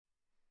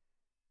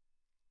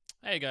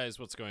Hey guys,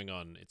 what's going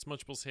on? It's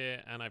Munchables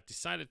here, and I've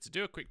decided to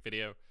do a quick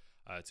video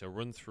to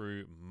run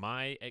through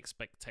my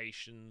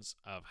expectations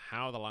of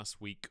how the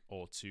last week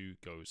or two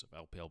goes of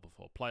LPL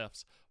before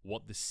playoffs,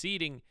 what the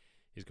seeding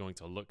is going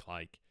to look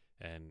like,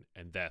 and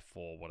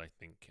therefore what I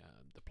think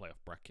the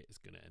playoff bracket is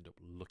going to end up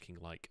looking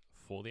like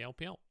for the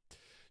LPL.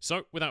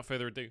 So without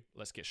further ado,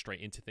 let's get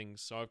straight into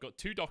things. So I've got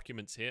two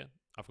documents here.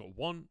 I've got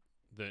one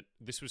that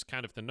this was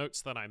kind of the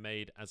notes that I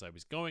made as I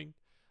was going.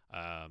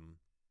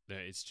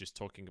 It's just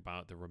talking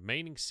about the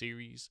remaining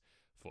series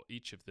for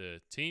each of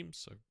the teams.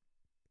 So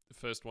the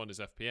first one is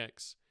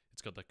FPX.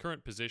 It's got their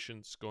current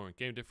position, score and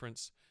game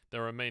difference,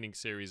 their remaining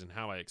series and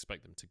how I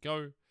expect them to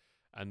go,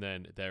 and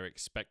then their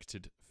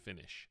expected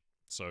finish.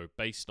 So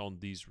based on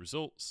these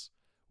results,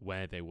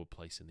 where they will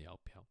place in the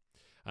LPL.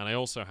 And I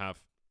also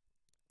have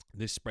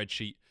this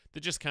spreadsheet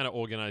that just kind of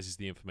organizes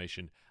the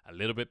information a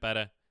little bit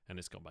better, and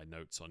it's got my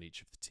notes on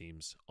each of the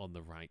teams on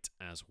the right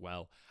as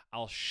well.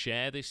 I'll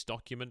share this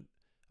document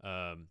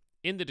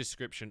in the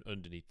description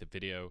underneath the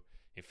video.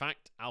 In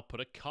fact, I'll put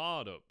a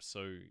card up,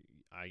 so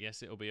I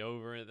guess it'll be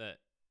over at that.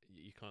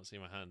 You can't see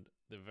my hand,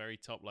 the very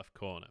top left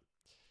corner.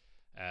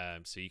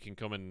 So you can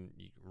come and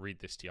you read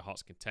this to your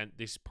heart's content.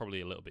 This is probably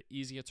a little bit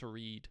easier to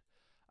read,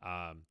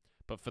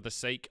 but for the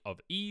sake of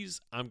ease,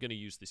 I'm going to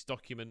use this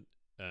document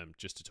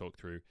just to talk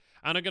through,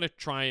 and I'm going to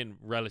try and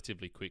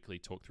relatively quickly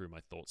talk through my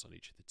thoughts on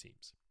each of the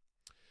teams.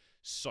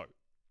 So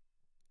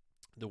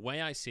the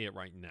way I see it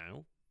right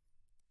now,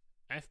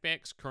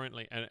 FPX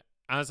currently, and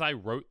as I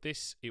wrote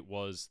this, it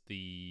was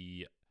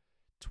the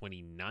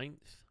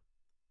 29th.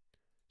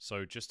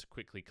 So just to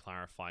quickly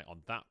clarify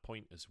on that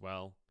point as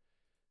well,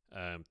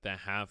 there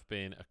have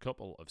been a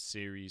couple of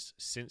series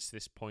since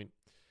this point.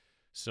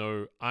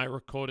 So I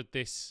recorded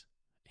this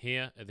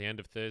here at the end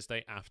of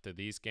Thursday after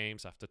these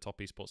games, after Top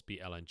Esports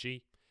beat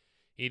LNG,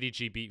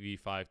 EDG beat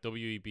V5,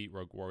 WE beat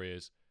Rogue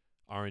Warriors,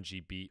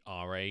 RNG beat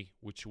RA,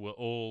 which were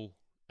all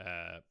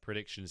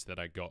predictions that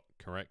I got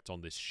correct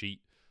on this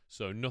sheet.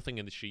 So nothing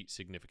in the sheet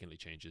significantly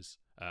changes,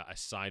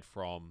 aside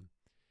from,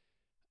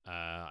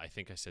 I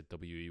think I said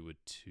WE would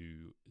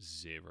 2-0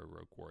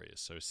 Rogue Warriors.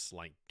 So a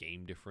slight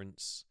game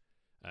difference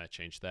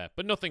change there,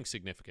 but nothing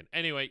significant.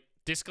 Anyway,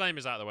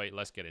 disclaimers out of the way,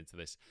 let's get into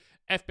this.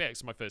 FPX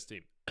is my first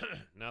team.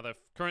 Now they're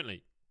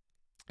currently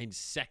in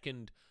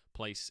second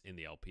place in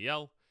the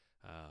LPL.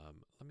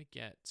 Let me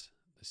get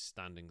the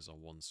standings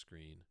on one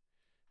screen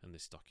and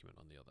this document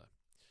on the other.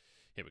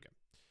 Here we go.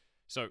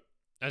 So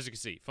as you can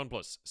see,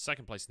 FunPlus,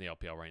 second place in the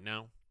LPL right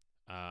now.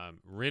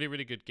 Really,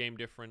 really good game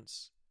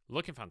difference.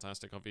 Looking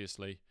fantastic,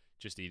 obviously.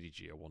 Just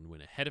EDG are one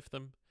win ahead of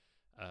them.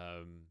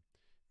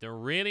 The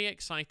really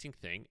exciting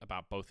thing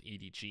about both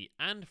EDG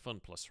and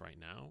FunPlus right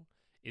now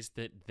is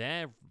that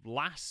their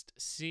last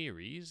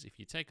series, if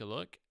you take a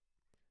look,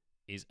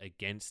 is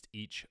against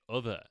each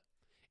other.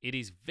 It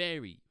is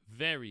very,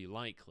 very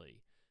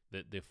likely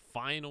that the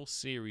final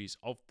series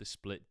of the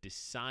split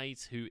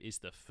decides who is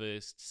the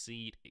first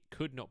seed. It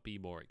could not be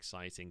more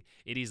exciting.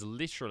 It is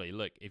literally,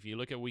 look, if you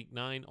look at week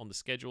 9 on the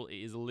schedule, it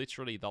is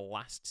literally the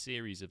last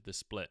series of the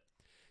split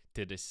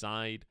to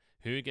decide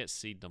who gets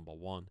seed number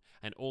 1.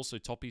 And also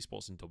Top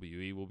Esports and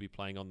WE will be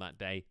playing on that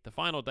day. The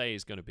final day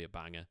is going to be a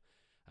banger.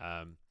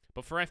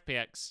 But for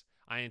FPX,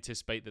 I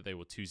anticipate that they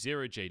will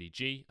 2-0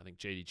 JDG. I think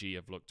JDG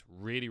have looked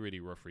really, really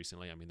rough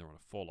recently. I mean, they're on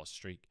a 4-loss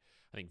streak.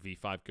 I think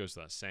V5 goes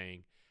without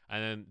saying.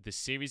 And then the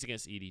series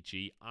against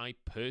EDG, I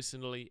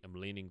personally am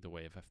leaning the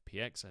way of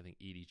FPX. I think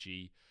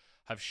EDG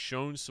have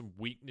shown some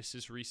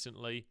weaknesses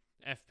recently.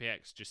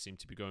 FPX just seem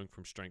to be going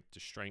from strength to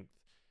strength.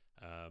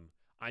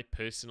 I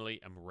personally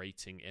am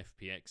rating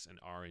FPX and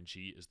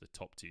RNG as the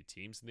top 2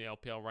 teams in the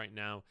LPL right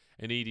now.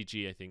 And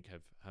EDG, I think,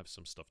 have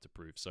some stuff to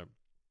prove. So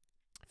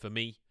for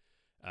me,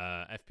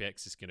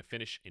 FPX is going to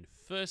finish in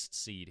first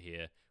seed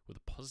here with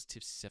a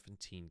positive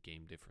 17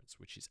 game difference,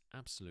 which is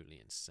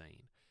absolutely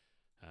insane.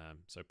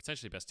 So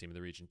potentially best team in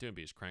the region. Doing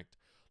B is cracked.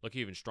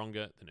 Looking even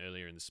stronger than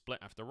earlier in the split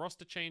after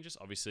roster changes.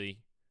 Obviously,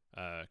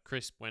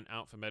 Chris went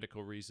out for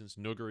medical reasons.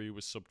 Nuguri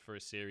was subbed for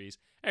a series.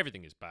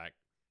 Everything is back.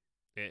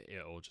 It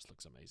all just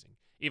looks amazing.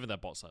 Even their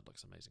bot side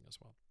looks amazing as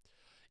well.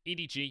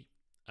 EDG,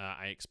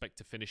 I expect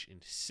to finish in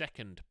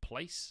second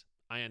place.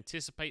 I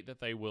anticipate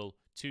that they will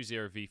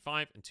 2-0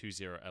 V5 and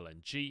 2-0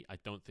 LNG. I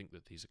don't think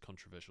that these are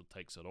controversial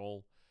takes at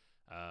all.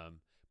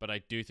 But I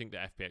do think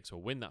that FPX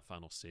will win that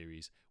final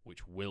series,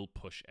 which will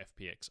push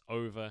FPX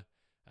over.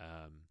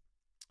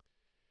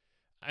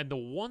 And the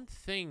one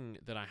thing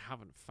that I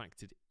haven't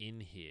factored in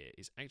here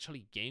is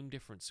actually game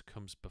difference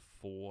comes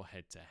before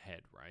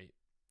head-to-head, right?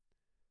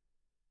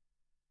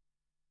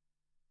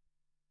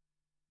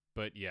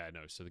 But yeah,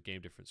 no, so the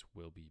game difference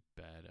will be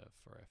better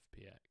for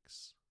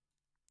FPX.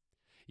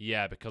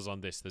 Yeah, because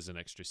on this, there's an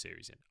extra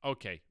series in.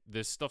 Okay,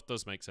 this stuff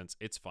does make sense.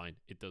 It's fine.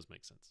 It does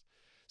make sense.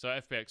 So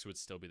FPX would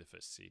still be the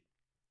first seed.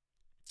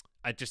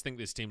 I just think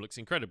this team looks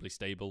incredibly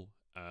stable.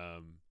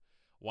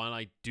 While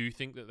I do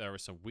think that there are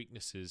some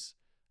weaknesses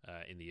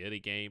in the early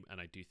game, and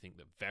I do think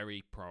that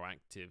very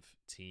proactive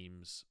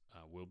teams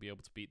will be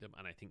able to beat them,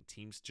 and I think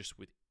teams just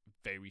with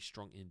very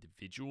strong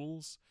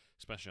individuals,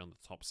 especially on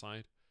the top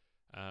side,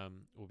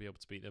 will be able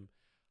to beat them.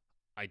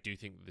 I do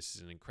think that this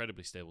is an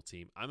incredibly stable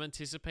team. I'm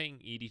anticipating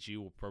EDG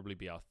will probably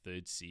be our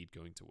 3rd seed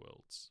going to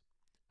Worlds.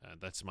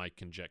 That's my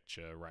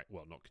conjecture, right?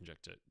 Well, not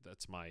conjecture.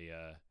 That's my,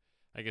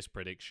 I guess,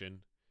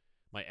 prediction,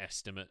 my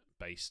estimate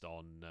based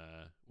on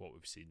what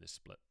we've seen this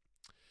split.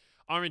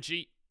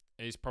 RNG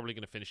is probably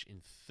going to finish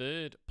in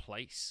 3rd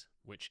place,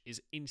 which is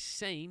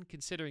insane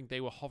considering they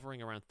were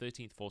hovering around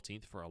 13th,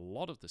 14th for a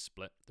lot of the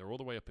split. They're all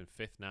the way up in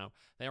 5th now.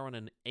 They are on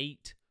an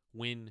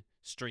 8-win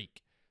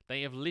streak.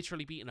 They have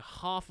literally beaten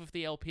half of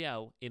the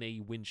LPL in a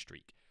win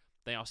streak.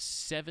 They are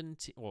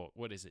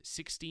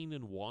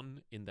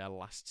 16-1 in their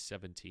last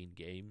 17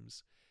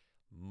 games.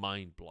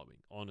 Mind-blowing.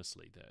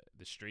 Honestly,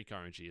 the streak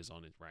RNG is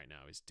on it right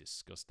now is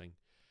disgusting.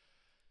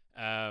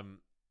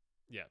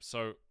 Yeah,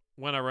 so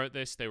when I wrote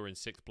this, they were in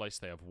 6th place.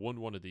 They have won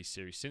one of these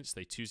series since.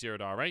 They 2-0'd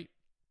R8,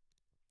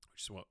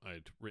 which is what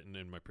I'd written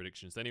in my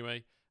predictions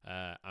anyway.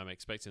 I'm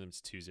expecting them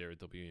to 2-0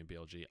 W and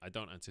BLG. I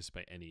don't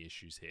anticipate any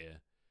issues here.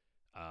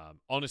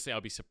 Honestly,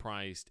 I'll be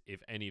surprised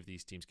if any of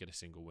these teams get a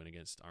single win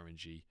against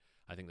RNG.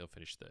 I think they'll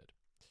finish 3rd.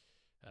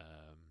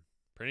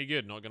 Pretty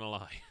good, not going to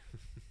lie.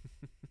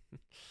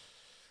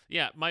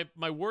 Yeah,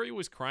 my worry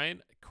was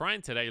Cryan.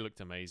 Cryan today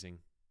looked amazing.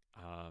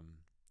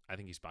 I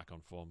think he's back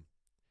on form.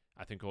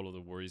 I think all of the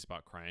worries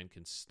about Cryan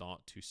can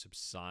start to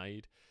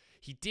subside.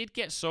 He did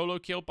get solo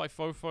killed by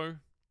Fofo.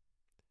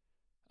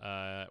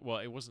 Well,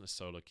 it wasn't a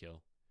solo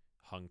kill.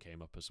 Hung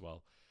came up as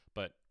well.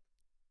 But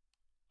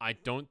I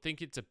don't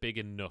think it's a big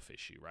enough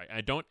issue, right?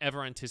 I don't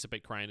ever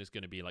anticipate Cryan is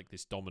going to be like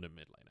this dominant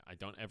mid laner. I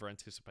don't ever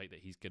anticipate that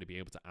he's going to be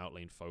able to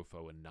outlane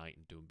Fofo and Knight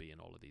and Doomby and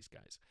all of these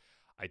guys.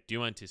 I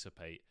do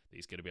anticipate that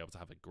he's going to be able to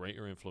have a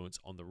greater influence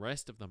on the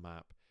rest of the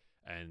map,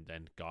 and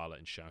then Gala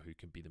and Xiaohu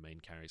can be the main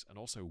carries. And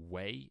also,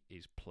 Wei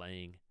is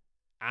playing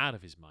out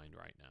of his mind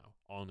right now,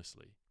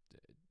 honestly.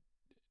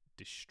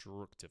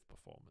 Destructive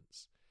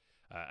performance.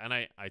 And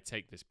I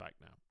take this back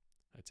now.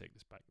 I take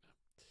this back now.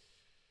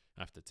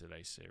 After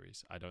today's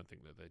series, I don't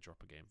think that they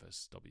drop a game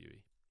versus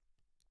WE.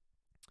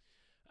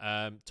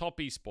 Top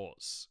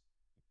Esports,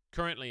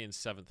 currently in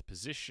 7th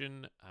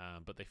position,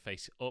 but they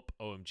face up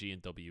OMG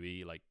and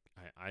WE. Like,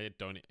 I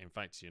don't, in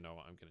fact, you know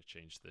what, I'm going to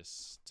change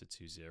this to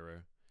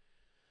 2-0.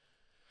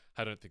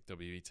 I don't think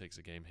WE takes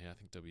a game here. I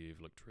think WE have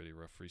looked really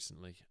rough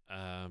recently.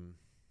 I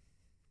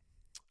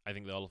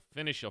think they'll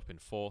finish up in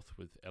 4th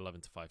with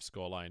 11-5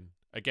 scoreline.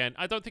 Again,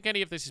 I don't think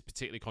any of this is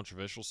particularly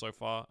controversial so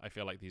far. I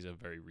feel like these are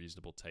very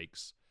reasonable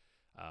takes.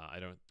 I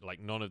don't like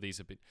none of these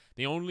have been.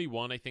 The only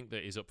one I think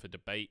that is up for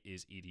debate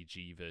is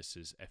EDG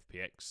versus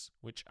FPX,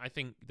 which I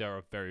think there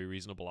are very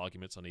reasonable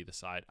arguments on either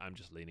side. I'm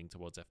just leaning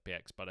towards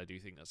FPX, but I do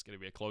think that's going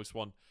to be a close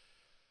one.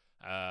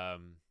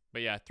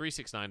 But yeah,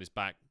 369 is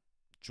back.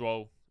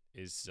 Joel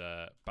is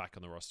back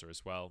on the roster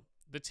as well.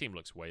 The team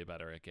looks way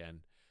better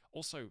again.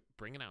 Also,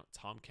 bringing out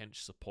Tom Kench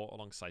support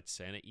alongside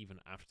Senna even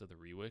after the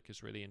rework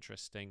is really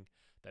interesting.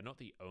 They're not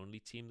the only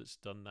team that's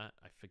done that.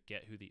 I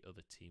forget who the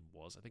other team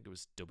was. I think it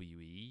was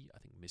WE. I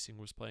think Missing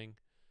was playing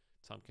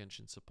Tom Kench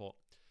in support.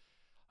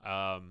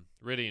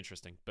 Really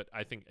interesting. But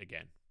I think,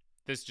 again,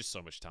 there's just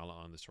so much talent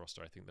on this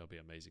roster. I think they'll be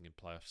amazing in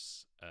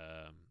playoffs.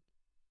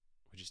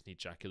 We just need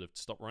Jackulov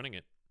to stop running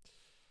it.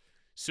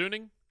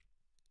 Suning,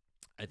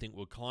 I think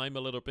will climb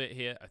a little bit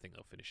here. I think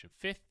they'll finish in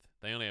 5th.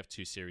 They only have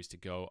 2 series to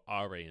go,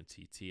 RA and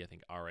TT. I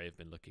think RA have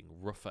been looking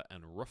rougher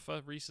and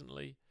rougher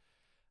recently.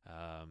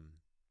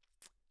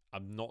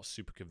 I'm not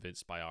super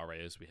convinced by RA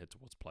as we head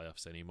towards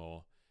playoffs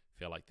anymore. I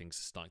feel like things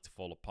are starting to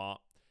fall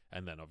apart.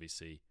 And then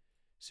obviously,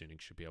 Suning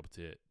should be able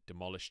to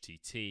demolish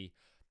TT.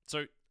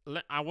 So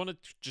I want to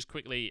just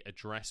quickly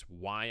address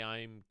why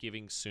I'm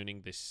giving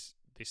Suning this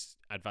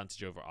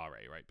advantage over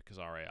RA, right? Because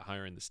RA are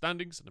higher in the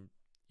standings. And,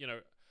 you know,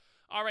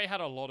 RA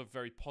had a lot of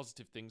very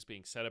positive things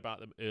being said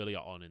about them earlier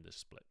on in the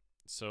split.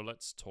 So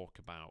let's talk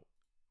about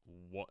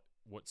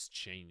what's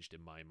changed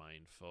in my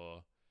mind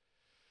for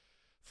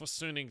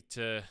Suning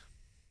to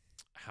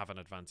have an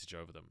advantage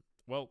over them.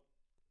 Well,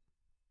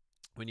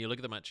 when you look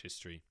at the match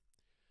history,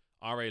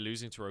 RA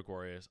losing to Rogue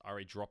Warriors,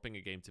 RA dropping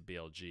a game to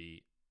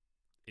BLG,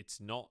 it's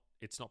not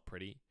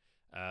pretty.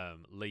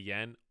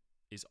 Lian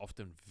is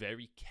often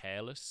very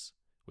careless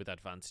with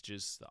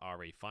advantages that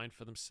RA find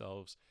for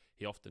themselves.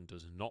 He often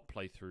does not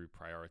play through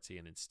priority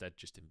and instead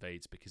just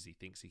invades because he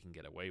thinks he can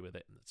get away with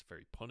it, and that's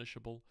very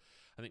punishable.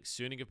 I think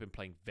Suning have been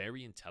playing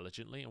very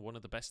intelligently, and one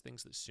of the best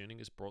things that Suning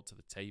has brought to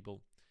the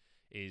table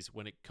is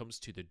when it comes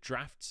to the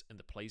drafts and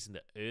the plays in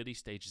the early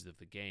stages of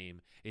the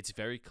game, it's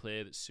very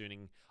clear that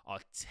Suning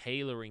are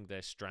tailoring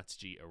their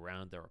strategy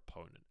around their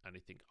opponent. And I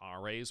think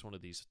RA is one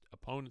of these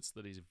opponents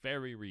that is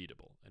very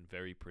readable and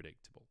very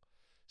predictable.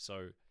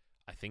 So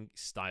I think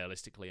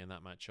stylistically in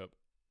that matchup,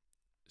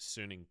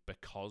 Suning,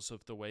 because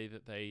of the way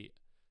that they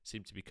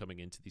seem to be coming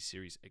into these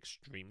series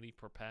extremely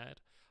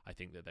prepared, I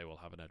think that they will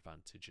have an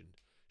advantage and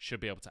should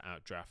be able to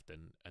outdraft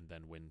and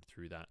then win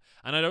through that.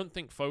 And I don't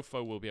think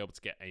Fofo will be able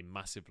to get a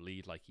massive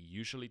lead like he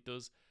usually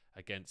does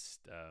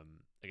against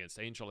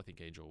Angel. I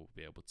think Angel will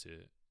be able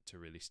to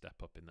really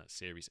step up in that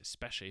series,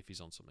 especially if he's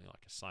on something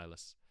like a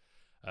Silas.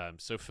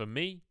 So for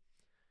me,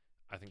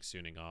 I think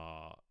Suning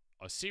are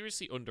are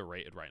seriously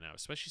underrated right now,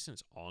 especially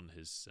since On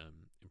has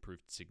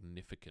improved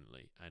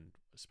significantly, and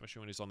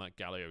especially when he's on that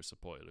Galio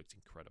support, it looked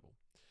incredible.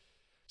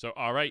 So,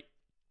 all right,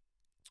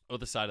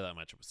 other side of that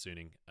matchup was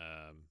Suning.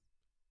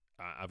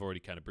 I've already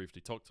kind of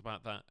briefly talked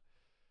about that.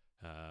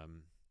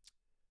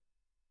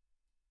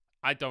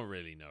 I don't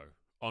really know,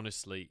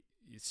 honestly.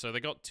 So they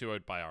got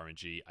 2-0'd by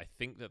RNG. I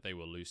think that they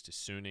will lose to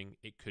Suning.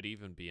 It could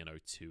even be an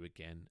 0-2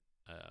 again,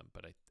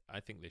 but I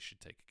think they should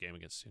take a game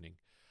against Suning.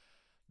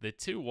 The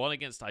 2-1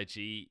 against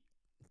IG,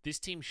 this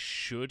team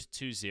should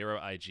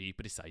 2-0 IG,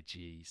 but it's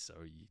IG, so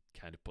you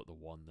kind of put the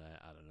 1 there.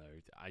 I don't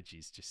know.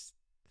 IG's just,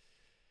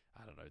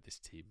 I don't know, this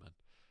team,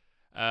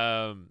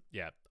 man.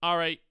 Yeah, all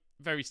right,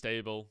 very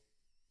stable,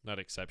 not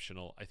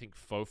exceptional. I think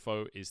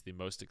Fofo is the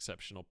most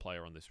exceptional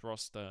player on this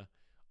roster.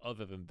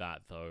 Other than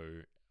that,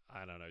 though,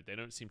 I don't know. They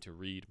don't seem to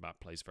read map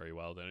plays very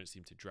well. They don't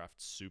seem to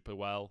draft super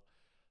well.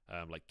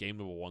 Like game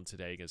number 1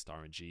 today against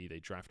RNG, they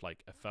draft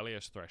like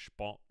Aphelios Thresh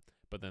bot,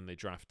 but then they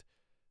draft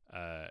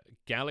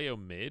Galio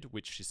mid,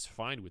 which is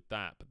fine with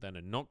that, but then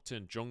a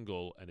Nocturne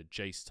jungle and a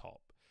Jace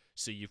top.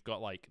 So you've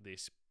got like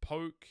this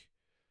poke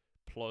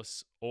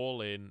plus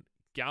all-in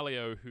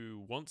Galio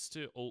who wants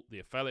to ult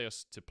the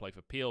Aphelios to play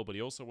for Peel, but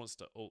he also wants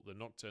to ult the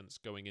Nocturne that's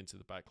going into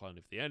the backline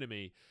of the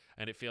enemy,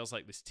 and it feels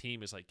like this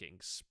team is like getting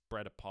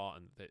spread apart,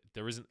 and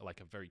there isn't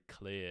like a very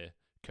clear,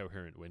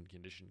 coherent win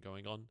condition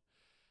going on.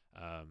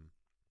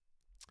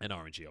 And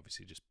RNG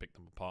obviously just picked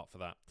them apart for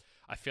that.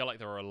 I feel like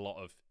there are a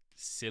lot of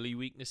silly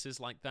weaknesses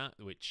like that,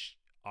 which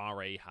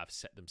RA have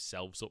set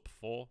themselves up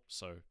for,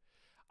 so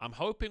I'm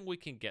hoping we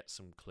can get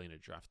some cleaner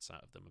drafts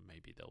out of them, and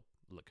maybe they'll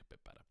look a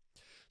bit better.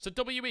 So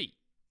WE,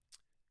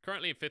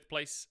 currently in 5th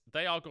place.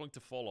 They are going to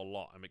fall a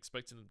lot. I'm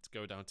expecting them to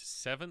go down to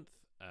 7th,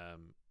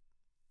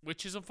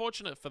 which is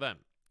unfortunate for them,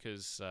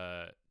 because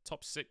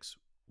top 6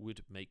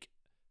 would make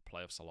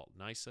playoffs a lot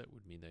nicer. It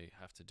would mean they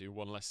have to do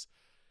one less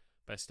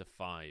best of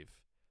 5.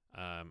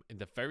 And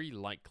they're very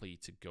likely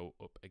to go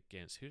up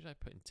against, who did I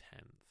put in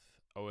 10th?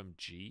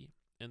 OMG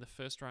in the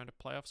first round of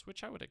playoffs,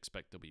 which I would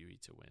expect WE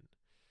to win.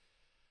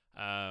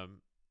 I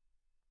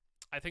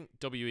think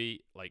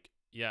WE, like,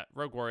 yeah,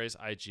 Rogue Warriors,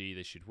 IG,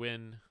 they should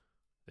win.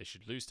 They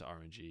should lose to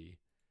RNG.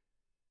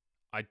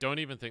 I don't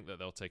even think that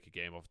they'll take a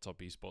game off Top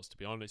Esports, to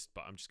be honest,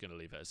 but I'm just going to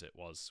leave it as it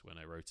was when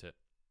I wrote it.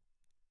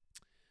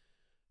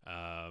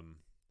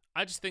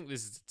 I just think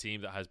this is a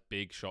team that has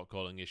big shot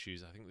calling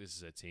issues. I think this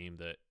is a team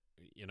that,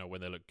 you know,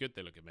 when they look good,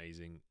 they look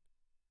amazing.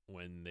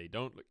 When they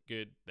don't look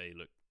good, they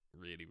look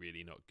really,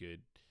 really not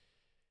good.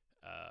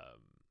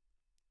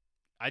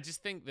 I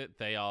just think that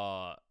they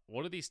are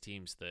one of these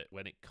teams that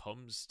when it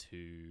comes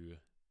to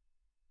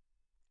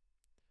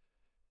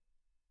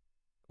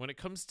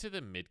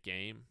the mid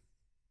game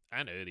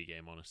and early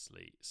game,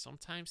 honestly,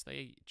 sometimes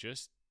they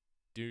just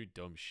do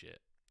dumb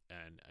shit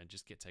and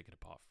just get taken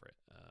apart for it.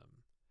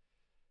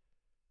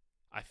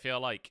 I feel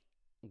like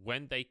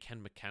when they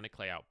can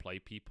mechanically outplay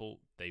people,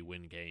 they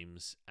win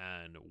games.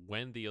 And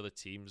when the other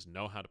teams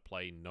know how to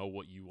play, know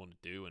what you want to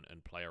do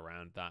and play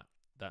around that,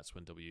 that's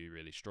when WE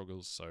really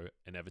struggles. So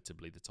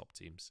inevitably the top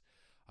teams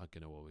are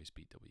going to always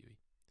beat WE.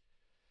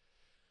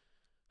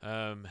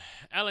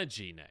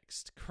 LNG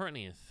next,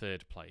 currently in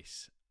 3rd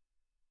place.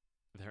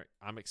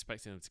 I'm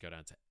expecting them to go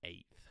down to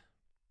 8th.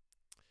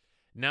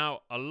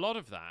 Now, a lot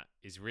of that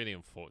is really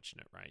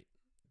unfortunate, right?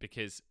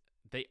 Because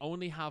they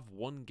only have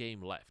 1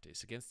 game left.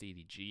 It's against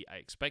EDG. I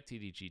expect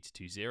EDG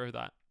to 2-0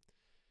 that.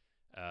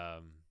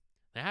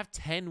 They have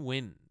 10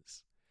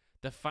 wins.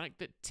 The fact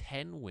that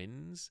 10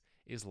 wins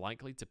is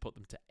likely to put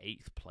them to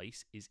 8th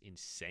place is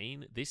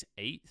insane. This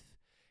 8th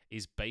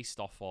is based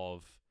off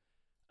of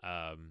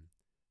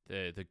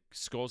the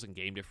scores and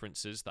game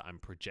differences that I'm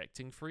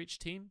projecting for each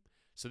team.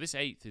 So this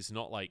 8th is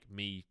not like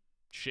me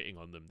shitting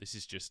on them. This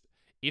is just,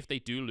 if they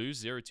do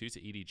lose 0-2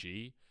 to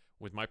EDG,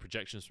 with my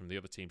projections from the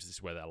other teams, this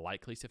is where they're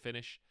likely to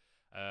finish.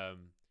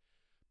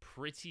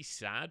 Pretty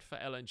sad for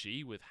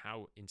LNG with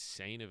how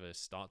insane of a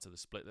start to the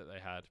split that they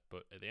had.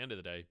 But at the end of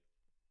the day,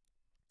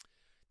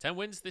 10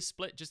 wins, this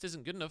split just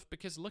isn't good enough,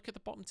 because look at the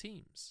bottom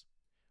teams.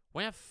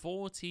 We have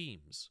 4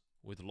 teams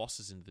with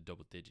losses in the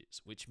double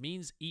digits, which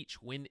means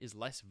each win is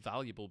less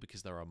valuable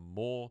because there are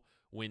more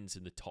wins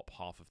in the top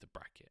half of the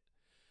bracket.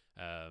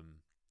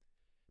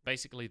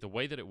 Basically, the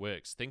way that it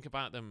works, think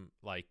about them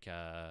like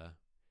kind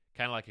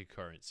of like a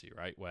currency,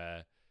 right?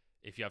 Where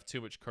if you have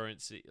too much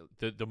currency,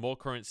 the more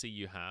currency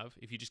you have,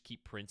 if you just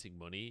keep printing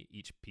money,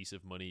 each piece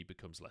of money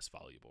becomes less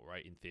valuable,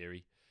 right? In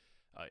theory.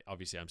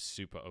 Obviously, I'm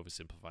super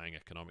oversimplifying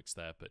economics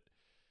there, but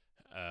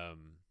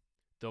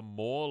the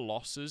more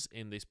losses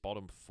in this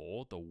bottom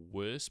 4, the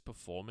worse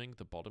performing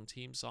the bottom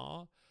teams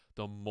are,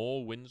 the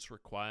more wins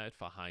required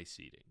for high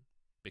seeding,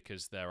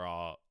 because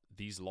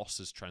these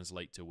losses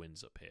translate to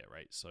wins up here,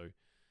 right? So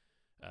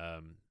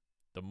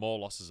the more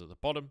losses at the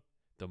bottom,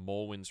 the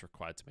more wins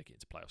required to make it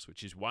into playoffs,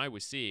 which is why we're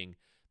seeing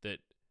that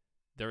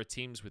there are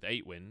teams with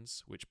 8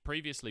 wins, which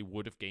previously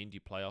would have gained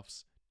you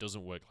playoffs.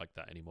 Doesn't work like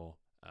that anymore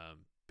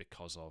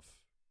because of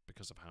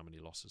how many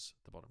losses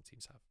the bottom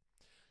teams have.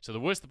 So the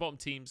worse the bottom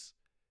teams,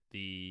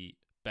 the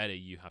better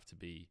you have to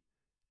be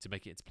to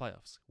make it into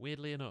playoffs.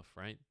 Weirdly enough,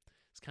 right?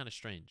 It's kind of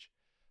strange.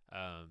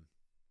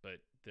 But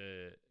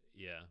the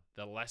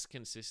less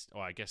consistent.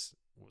 Oh, I guess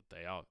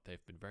they are.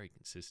 They've been very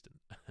consistent.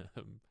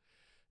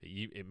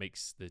 It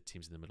makes the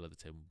teams in the middle of the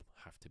table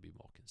have to be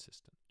more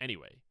consistent.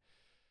 Anyway,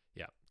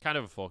 yeah, kind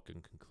of a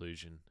foregone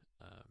conclusion.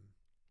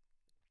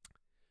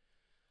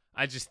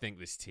 I just think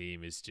this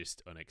team is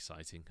just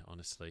unexciting,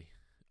 honestly.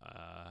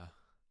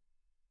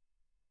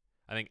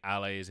 I think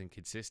Ale is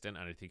inconsistent,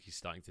 and I think he's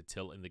starting to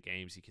tilt in the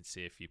games. You can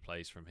see a few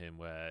plays from him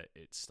where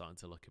it's starting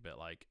to look a bit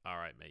like, all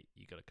right, mate,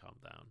 you got to calm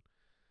down.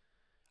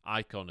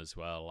 Icon as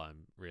well,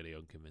 I'm really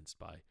unconvinced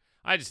by.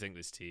 I just think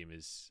this team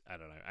is, I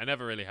don't know. I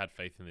never really had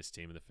faith in this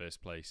team in the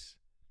first place.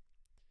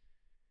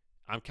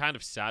 I'm kind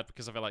of sad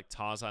because I feel like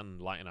Tarzan,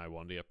 Light, and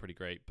Iwandi are pretty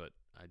great, but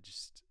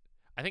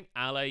I think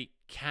Ale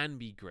can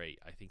be great.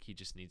 I think he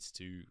just needs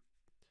to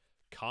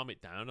calm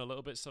it down a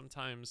little bit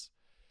sometimes.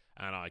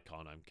 And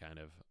Icon, I'm kind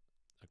of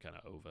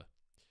over.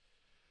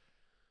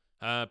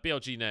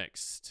 BLG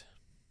next.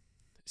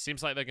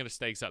 Seems like they're going to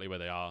stay exactly where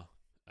they are.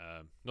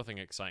 Nothing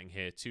exciting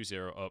here.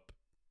 2-0 up,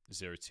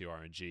 0-2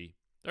 RNG.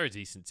 They're a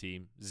decent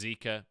team.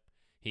 Zika,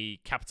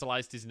 he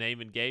capitalized his name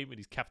in game, and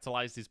he's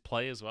capitalized his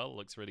play as well.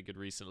 Looks really good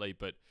recently,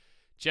 but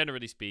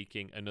generally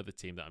speaking, another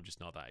team that I'm just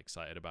not that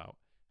excited about.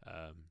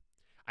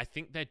 I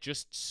think they're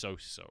just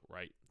so-so,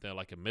 right? They're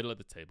like a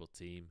middle-of-the-table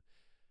team.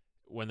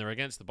 When they're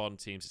against the bottom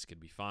teams, it's going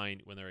to be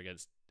fine. When they're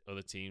against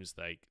other teams,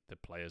 like the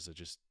players are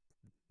just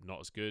not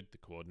as good. The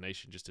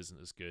coordination just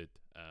isn't as good.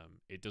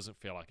 It doesn't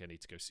feel like I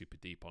need to go super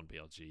deep on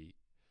BLG.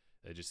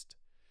 They're just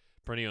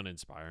pretty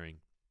uninspiring.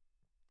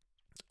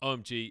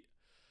 OMG,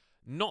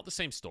 not the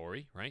same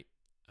story, right?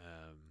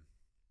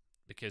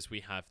 Because we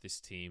have this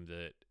team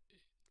that,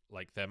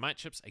 like, their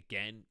matchups,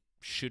 again,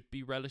 should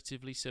be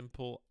relatively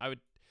simple. I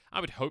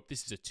would hope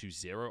this is a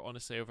 2-0,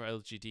 honestly, over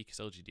LGD, because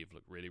LGD have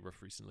looked really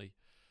rough recently.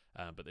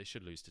 But they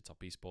should lose to Top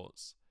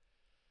Esports.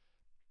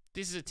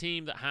 This is a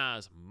team that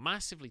has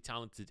massively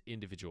talented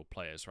individual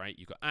players, right?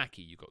 You've got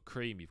Aki, you've got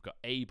Cream, you've got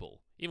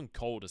Abel. Even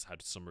Cold has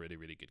had some really,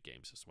 really good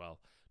games as well.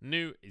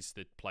 Nu is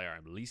the player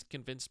I'm least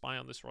convinced by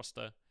on this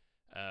roster.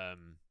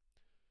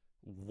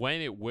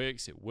 When it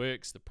works, it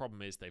works. The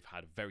problem is they've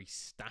had a very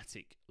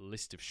static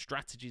list of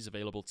strategies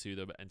available to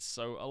them. And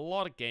so a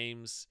lot of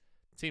games,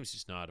 teams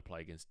just know how to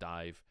play against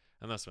Dive.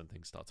 And that's when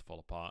things start to fall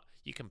apart.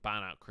 You can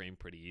ban out Cream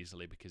pretty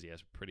easily because he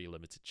has a pretty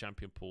limited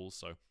champion pool.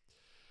 So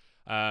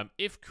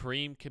if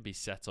Cream can be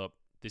set up,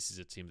 this is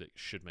a team that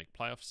should make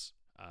playoffs.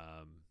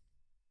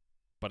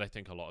 But I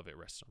think a lot of it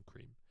rests on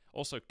Cream.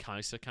 Also,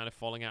 Kaiser kind of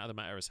falling out of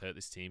the meta has hurt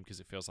this team because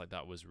it feels like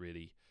that was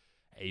really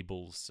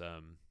Abel's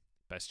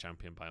best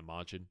champion by a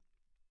margin.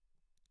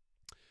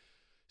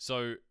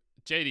 So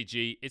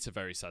JDG, it's a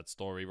very sad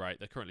story, right?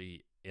 They're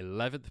currently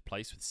 11th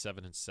place with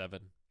 7-7.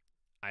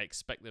 I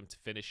expect them to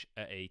finish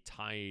at a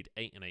tied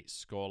 8-8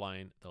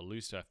 scoreline. They'll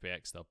lose to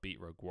FPX. They'll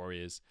beat Rogue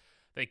Warriors.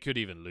 They could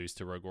even lose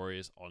to Rogue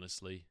Warriors,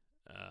 honestly,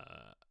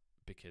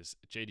 because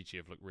JDG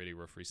have looked really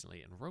rough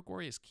recently, and Rogue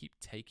Warriors keep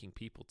taking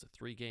people to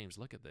 3 games.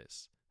 Look at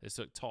this. They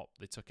took Top.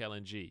 They took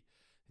LNG.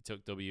 They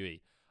took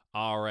WE.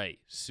 RA,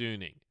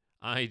 Suning,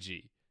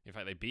 IG. In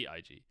fact, they beat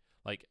IG.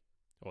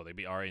 They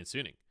beat RA and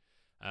Suning.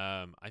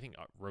 I think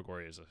Rogue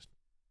Warriors are...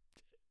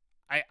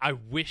 I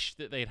wish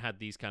that they'd had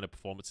these kind of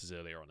performances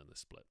earlier on in the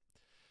split.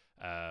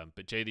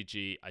 But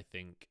JDG, I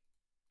think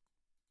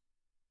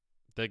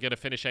they're going to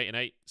finish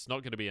 8-8. It's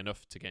not going to be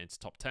enough to get into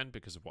top 10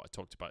 because of what I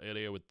talked about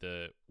earlier with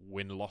the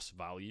win-loss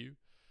value.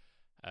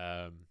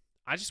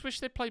 I just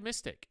wish they'd play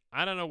Mystic.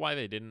 I don't know why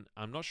they didn't.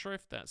 I'm not sure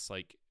if that's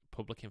like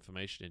public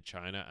information in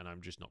China and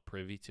I'm just not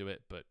privy to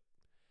it, but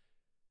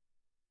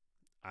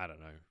I don't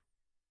know.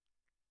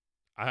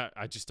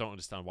 I just don't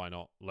understand why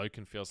not.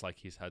 Loken feels like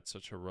he's had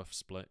such a rough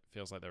split.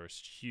 Feels like there are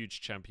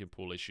huge champion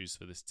pool issues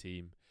for this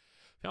team.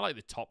 I feel like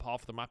the top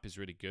half of the map is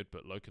really good,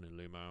 but Loken and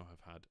Lumao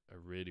have had a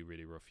really,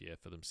 really rough year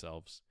for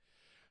themselves.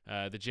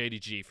 The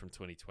JDG from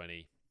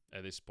 2020,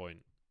 at this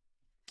point,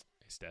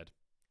 is dead.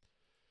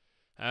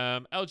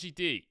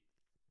 LGD.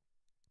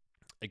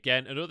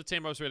 Again, another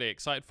team I was really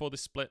excited for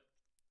this split.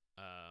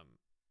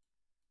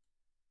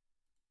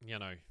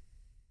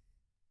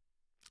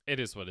 It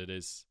is what it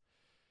is.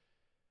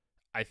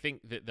 I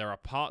think that there are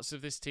parts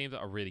of this team that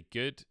are really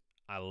good.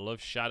 I love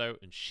Shadow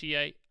and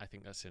Shie. I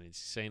think that's an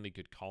insanely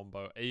good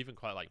combo. I even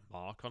quite like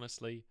Mark,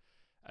 honestly.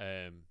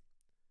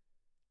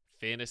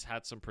 Fairness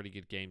had some pretty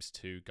good games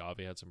too.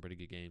 Garvey had some pretty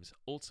good games.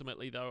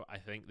 Ultimately, though, I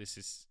think this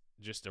is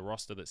just a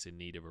roster that's in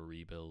need of a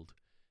rebuild.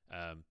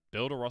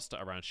 Build a roster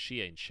around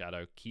Shie and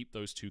Shadow. Keep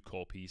those 2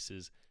 core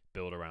pieces.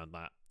 Build around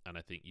that. And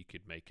I think you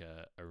could make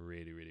a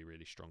really, really,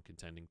 really strong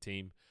contending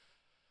team.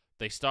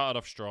 They started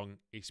off strong.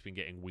 It's been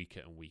getting weaker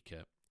and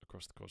weaker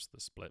across the course of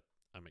the split.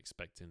 I'm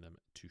expecting them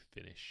to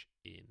finish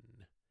in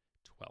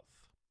 12th.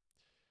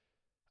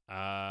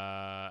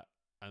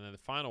 And then the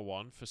final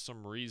one, for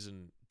some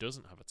reason,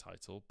 doesn't have a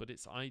title, but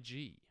it's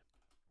IG.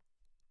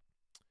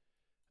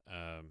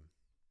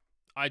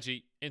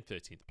 IG in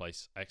 13th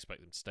place. I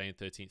expect them to stay in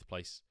 13th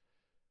place.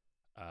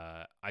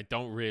 I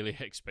don't really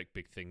expect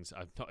big things.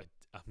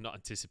 I'm not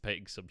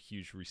anticipating some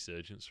huge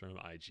resurgence from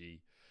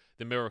IG.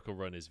 The miracle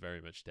run is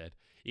very much dead.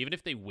 Even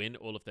if they win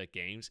all of their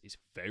games, it's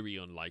very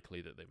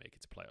unlikely that they make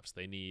it to playoffs.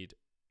 They need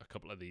a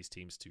couple of these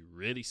teams to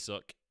really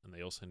suck, and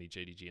they also need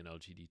JDG and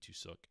LGD to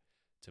suck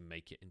to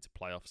make it into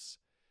playoffs.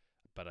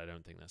 But I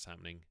don't think that's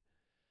happening.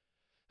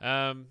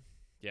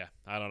 Yeah,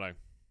 I don't know.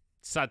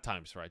 Sad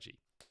times for IG.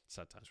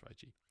 Sad times for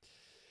IG.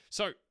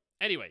 So,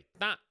 anyway,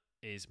 that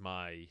is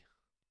my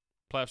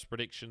playoffs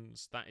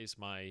predictions. That is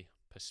my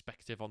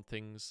perspective on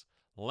things.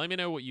 Let me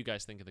know what you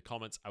guys think in the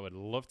comments. I would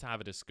love to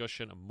have a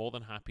discussion. I'm more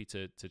than happy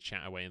to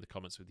chat away in the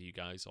comments with you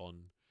guys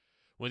on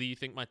whether you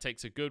think my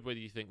takes are good, whether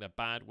you think they're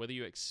bad, whether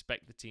you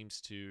expect the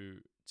teams to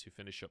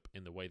finish up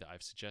in the way that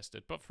I've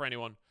suggested. But for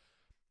anyone,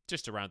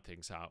 just to round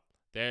things out,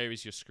 there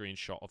is your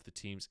screenshot of the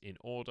teams in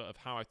order of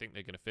how I think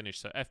they're going to finish.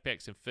 So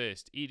FPX in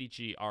first,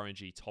 EDG,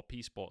 RNG, Top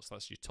Esports.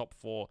 That's your top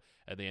 4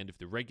 at the end of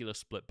the regular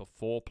split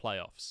before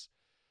playoffs.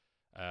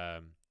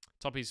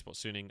 Top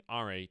Esports Suning,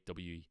 RA,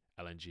 WE,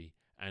 LNG,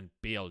 and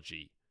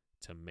BLG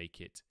to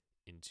make it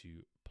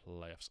into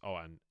playoffs. Oh,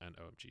 and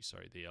OMG.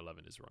 Sorry, the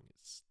 11 is wrong.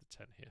 It's the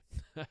 10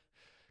 here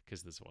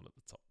because there's one at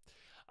the top.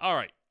 All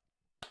right.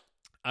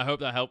 I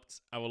hope that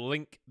helped. I will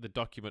link the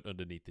document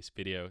underneath this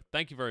video.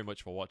 Thank you very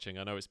much for watching.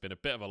 I know it's been a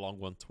bit of a long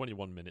one,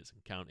 21 minutes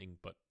and counting,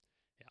 but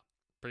yeah,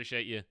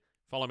 appreciate you.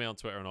 Follow me on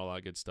Twitter and all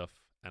that good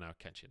stuff, and I'll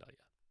catch you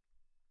later.